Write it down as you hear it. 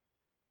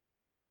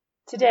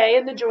Today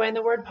in the Joy in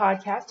the Word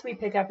podcast, we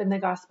pick up in the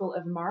Gospel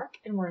of Mark,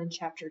 and we're in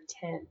chapter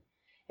 10.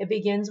 It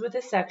begins with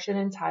a section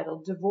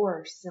entitled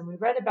Divorce, and we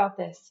read about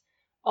this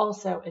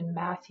also in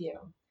Matthew.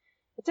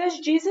 It says,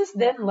 Jesus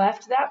then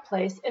left that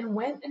place and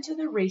went into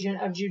the region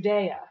of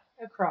Judea,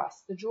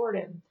 across the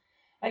Jordan.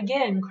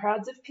 Again,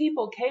 crowds of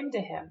people came to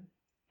him,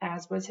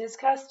 as was his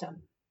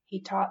custom.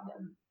 He taught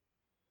them.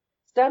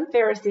 Some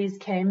Pharisees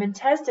came and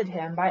tested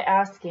him by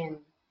asking,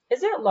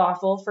 "Is it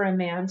lawful for a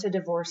man to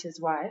divorce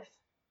his wife?"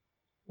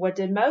 "What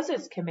did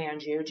Moses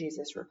command you?"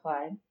 Jesus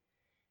replied.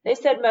 They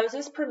said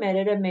Moses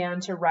permitted a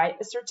man to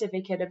write a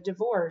certificate of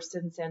divorce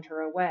and send her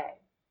away.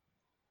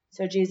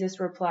 So Jesus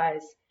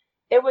replies,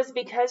 "It was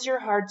because your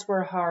hearts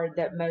were hard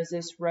that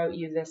Moses wrote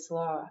you this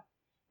law.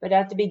 But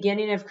at the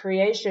beginning of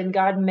creation,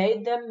 God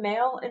made them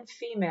male and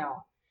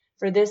female.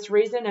 For this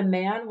reason, a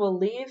man will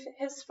leave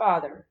his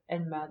father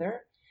and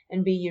mother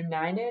and be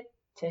united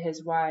to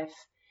his wife,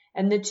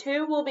 and the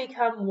two will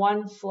become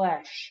one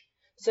flesh.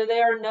 So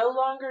they are no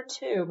longer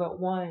two, but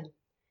one.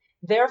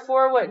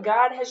 Therefore, what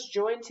God has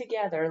joined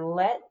together,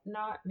 let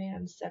not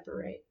man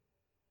separate."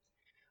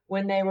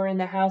 When they were in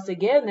the house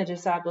again, the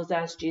disciples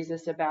asked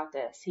Jesus about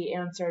this. He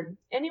answered,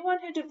 "Anyone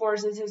who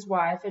divorces his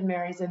wife and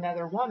marries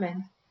another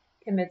woman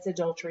commits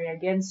adultery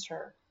against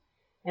her.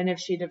 And if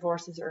she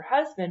divorces her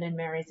husband and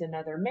marries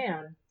another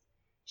man,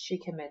 she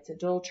commits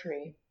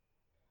adultery."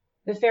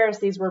 The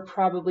Pharisees were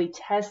probably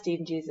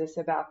testing Jesus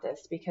about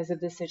this because of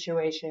the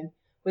situation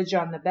with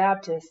John the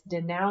Baptist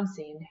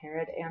denouncing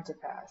Herod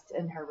Antipas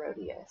and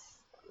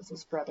Herodias. That was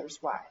his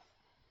brother's wife.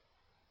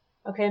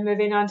 Okay,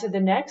 moving on to the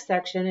next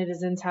section, it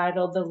is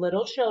entitled The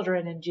Little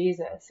Children and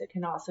Jesus. It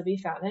can also be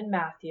found in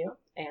Matthew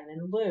and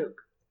in Luke.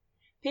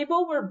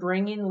 People were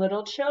bringing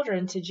little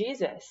children to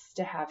Jesus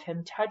to have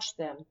him touch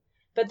them,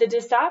 but the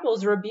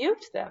disciples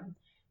rebuked them.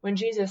 When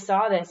Jesus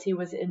saw this, he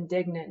was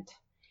indignant.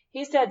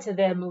 He said to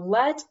them,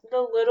 "Let the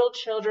little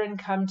children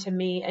come to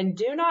me, and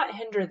do not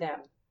hinder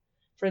them,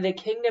 for the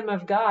kingdom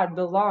of God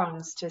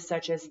belongs to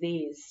such as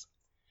these.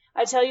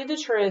 I tell you the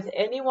truth,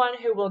 anyone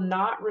who will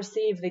not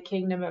receive the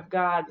kingdom of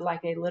God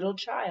like a little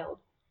child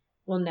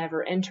will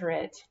never enter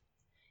it."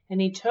 And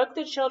he took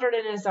the children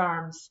in his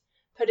arms,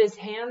 put his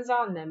hands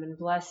on them, and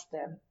blessed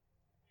them.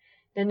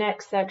 The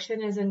next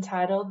section is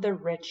entitled The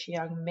Rich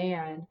Young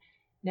Man.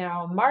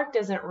 Now, Mark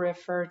doesn't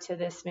refer to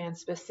this man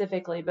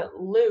specifically, but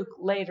Luke,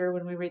 later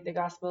when we read the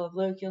Gospel of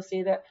Luke, you'll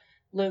see that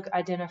Luke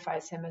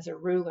identifies him as a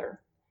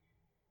ruler.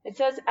 It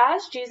says,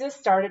 as Jesus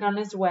started on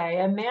his way,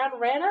 a man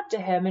ran up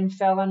to him and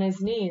fell on his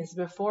knees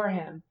before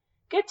him.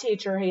 "Good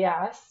teacher," he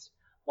asked,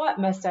 "what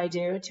must I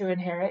do to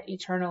inherit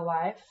eternal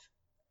life?"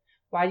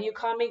 "Why do you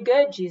call me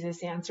good?"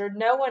 Jesus answered.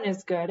 "No one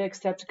is good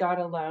except God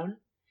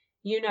alone.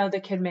 You know the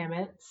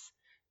commandments.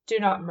 Do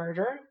not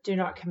murder, do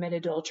not commit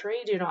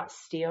adultery, do not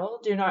steal,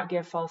 do not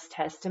give false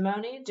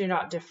testimony, do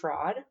not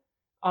defraud,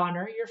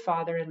 honor your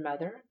father and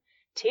mother."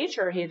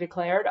 "Teacher," he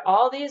declared,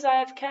 "all these I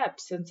have kept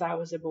since I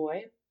was a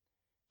boy."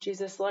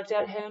 Jesus looked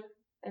at him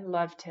and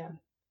loved him.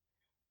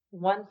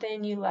 "One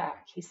thing you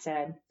lack," he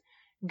said.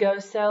 "Go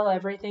sell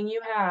everything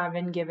you have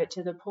and give it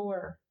to the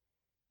poor.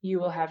 You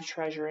will have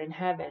treasure in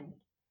heaven.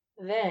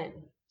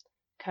 Then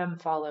come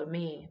follow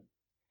me."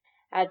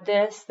 At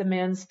this, the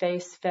man's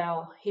face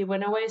fell. He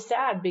went away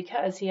sad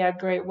because he had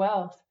great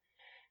wealth.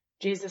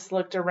 Jesus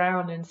looked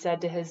around and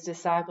said to his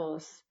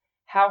disciples,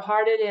 "How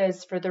hard it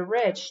is for the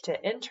rich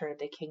to enter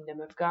the kingdom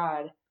of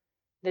God."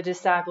 The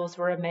disciples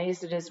were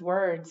amazed at his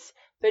words,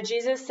 but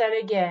Jesus said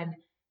again,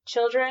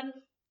 "Children,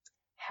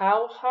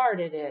 how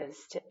hard it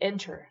is to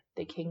enter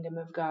the kingdom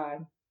of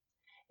God.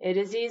 It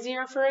is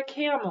easier for a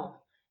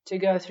camel to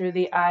go through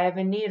the eye of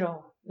a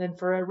needle than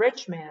for a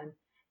rich man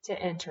to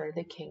enter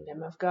the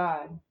kingdom of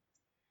God."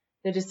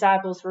 The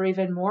disciples were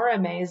even more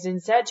amazed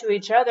and said to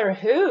each other,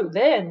 "Who,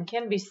 then,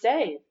 can be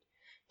saved?"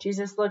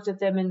 Jesus looked at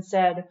them and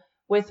said,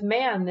 "With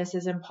man this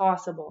is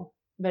impossible,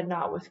 but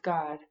not with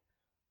God.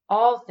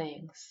 All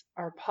things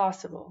are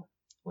possible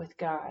with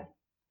God."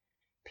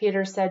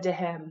 Peter said to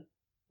him,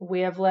 "We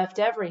have left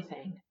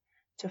everything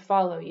to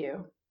follow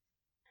you."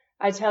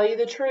 "I tell you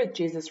the truth,"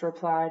 Jesus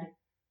replied.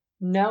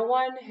 "No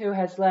one who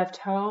has left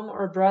home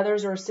or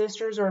brothers or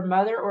sisters or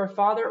mother or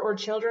father or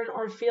children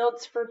or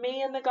fields for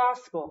me in the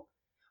gospel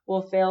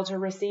will fail to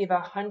receive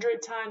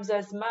 100 times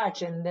as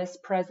much in this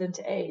present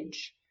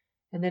age."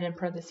 And then in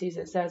parentheses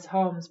it says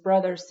homes,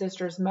 brothers,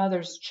 sisters,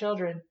 mothers,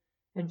 children,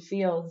 and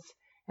fields,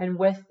 and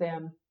with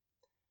them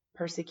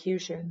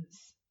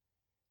persecutions.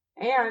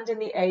 And in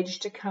the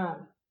age to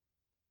come,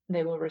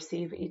 they will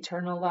receive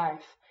eternal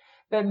life.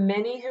 But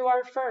many who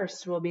are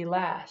first will be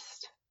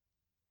last,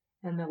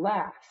 and the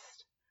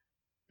last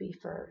be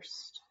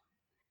first.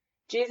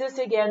 Jesus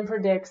again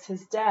predicts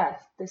his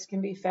death. This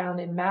can be found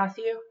in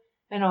Matthew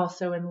and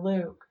also in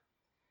Luke.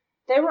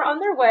 They were on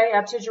their way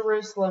up to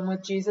Jerusalem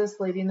with Jesus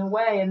leading the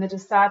way, and the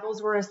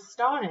disciples were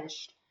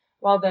astonished,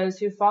 while those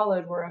who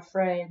followed were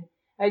afraid.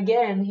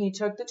 Again, he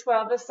took the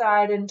 12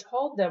 aside and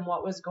told them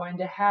what was going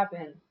to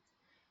happen.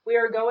 "We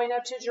are going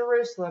up to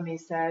Jerusalem," he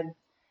said,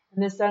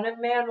 "and the Son of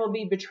Man will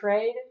be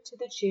betrayed to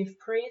the chief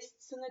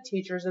priests and the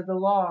teachers of the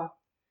law.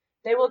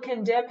 They will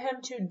condemn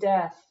him to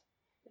death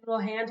and will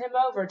hand him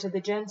over to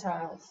the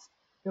Gentiles,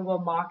 who will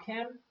mock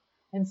him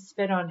and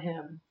spit on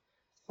him,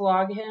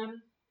 flog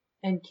him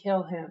and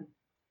kill him.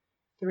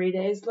 3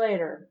 days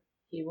later,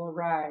 he will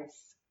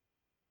rise.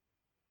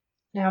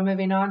 Now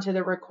moving on to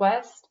the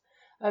request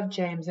of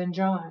James and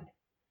John.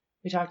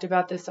 We talked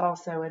about this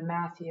also in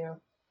Matthew.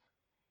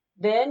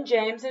 Then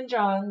James and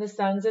John, the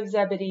sons of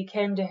Zebedee,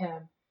 came to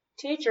him.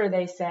 Teacher,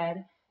 they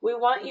said, we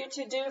want you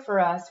to do for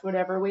us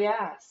whatever we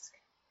ask.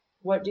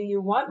 What do you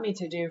want me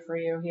to do for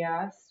you? He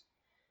asked.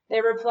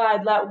 They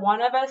replied, let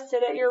one of us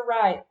sit at your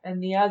right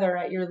and the other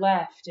at your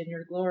left in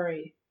your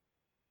glory.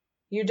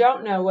 You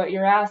don't know what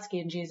you're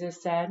asking,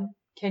 Jesus said.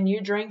 Can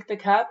you drink the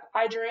cup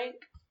I drink,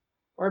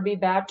 or be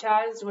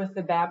baptized with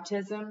the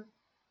baptism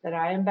that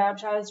I am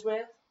baptized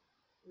with?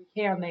 We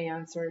can, they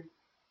answered.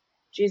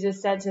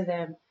 Jesus said to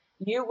them,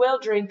 you will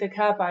drink the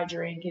cup I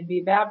drink and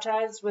be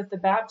baptized with the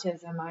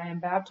baptism I am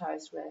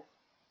baptized with.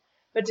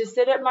 But to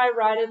sit at my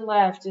right and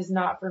left is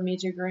not for me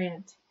to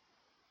grant.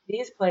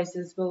 These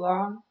places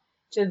belong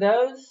to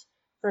those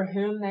for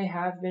whom they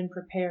have been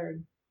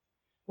prepared.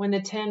 When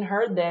the 10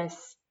 heard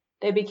this,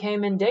 they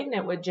became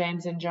indignant with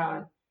James and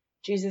John.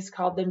 Jesus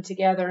called them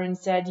together and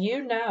said,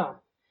 you know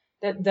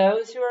that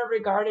those who are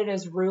regarded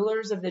as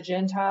rulers of the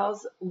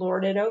Gentiles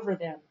lord it over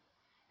them,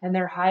 and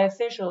their high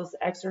officials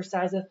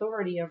exercise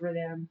authority over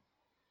them.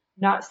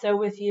 Not so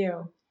with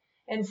you.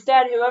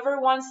 Instead, whoever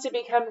wants to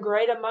become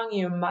great among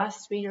you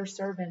must be your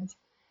servant,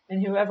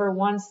 and whoever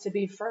wants to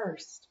be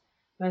first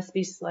must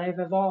be slave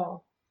of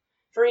all.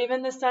 For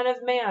even the Son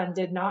of Man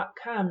did not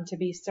come to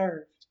be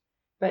served,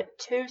 but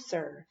to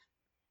serve,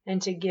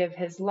 and to give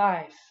his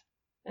life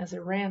as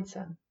a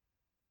ransom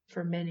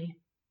for many.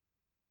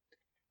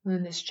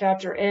 And this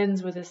chapter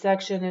ends with a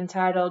section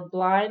entitled,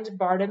 Blind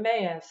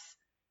Bartimaeus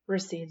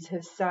Receives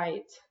His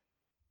Sight.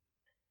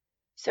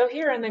 So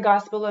here in the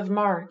Gospel of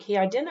Mark, he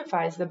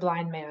identifies the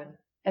blind man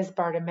as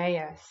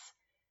Bartimaeus.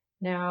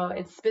 Now,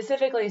 it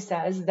specifically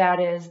says that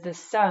is the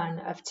son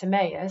of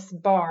Timaeus.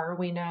 Bar,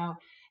 we know,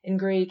 in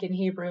Greek and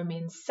Hebrew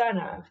means son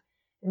of.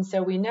 And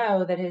so we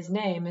know that his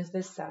name is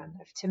the son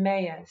of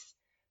Timaeus.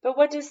 But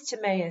what does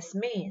Timaeus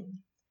mean?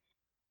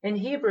 In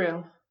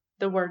Hebrew,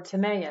 the word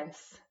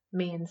Timaeus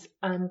means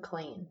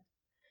unclean.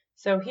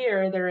 So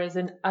here there is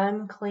an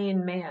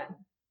unclean man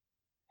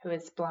who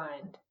is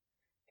blind,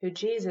 who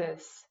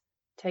Jesus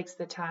takes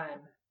the time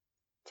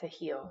to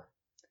heal.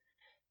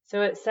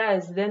 So it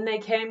says, then they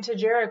came to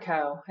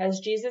Jericho. As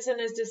Jesus and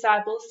his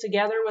disciples,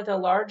 together with a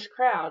large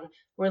crowd,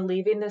 were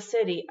leaving the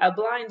city, a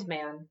blind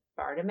man,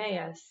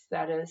 Bartimaeus,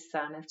 that is,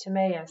 son of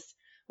Timaeus,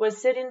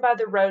 was sitting by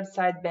the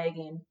roadside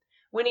begging.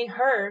 When he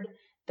heard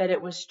that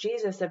it was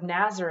Jesus of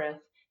Nazareth,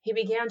 he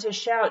began to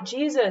shout,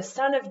 Jesus,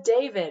 son of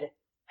David,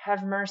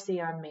 have mercy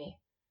on me.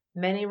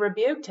 Many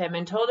rebuked him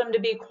and told him to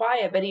be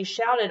quiet, but he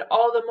shouted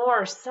all the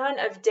more, Son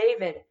of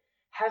David,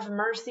 have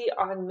mercy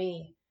on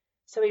me.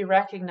 So he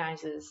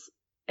recognizes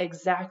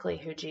exactly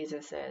who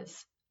Jesus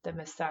is, the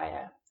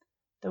Messiah,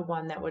 the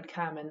one that would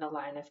come in the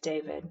line of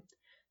David.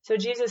 So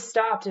Jesus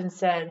stopped and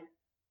said,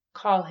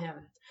 call him.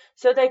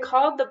 So they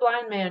called the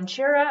blind man,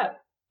 cheer up,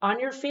 on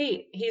your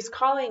feet, he's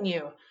calling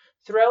you.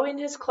 Throwing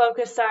his cloak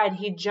aside,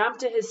 he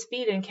jumped to his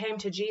feet and came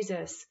to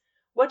Jesus.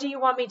 What do you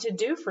want me to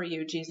do for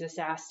you? Jesus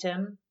asked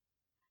him.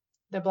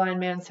 The blind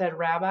man said,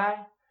 Rabbi,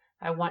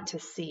 I want to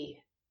see.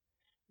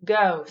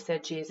 Go,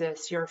 said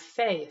Jesus, your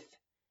faith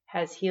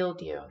has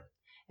healed you.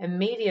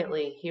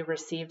 Immediately he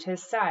received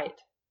his sight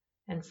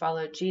and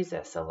followed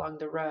Jesus along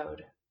the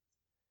road.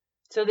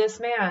 So this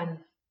man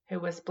who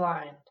was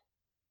blind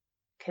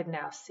could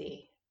now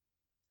see.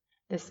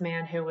 This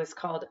man who was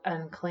called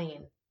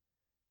unclean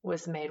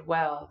was made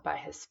well by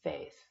his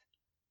faith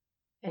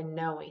in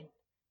knowing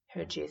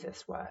who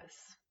Jesus was.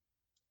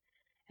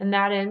 And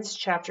that ends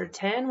chapter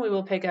 10. We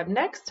will pick up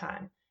next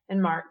time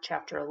in Mark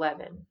chapter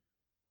 11.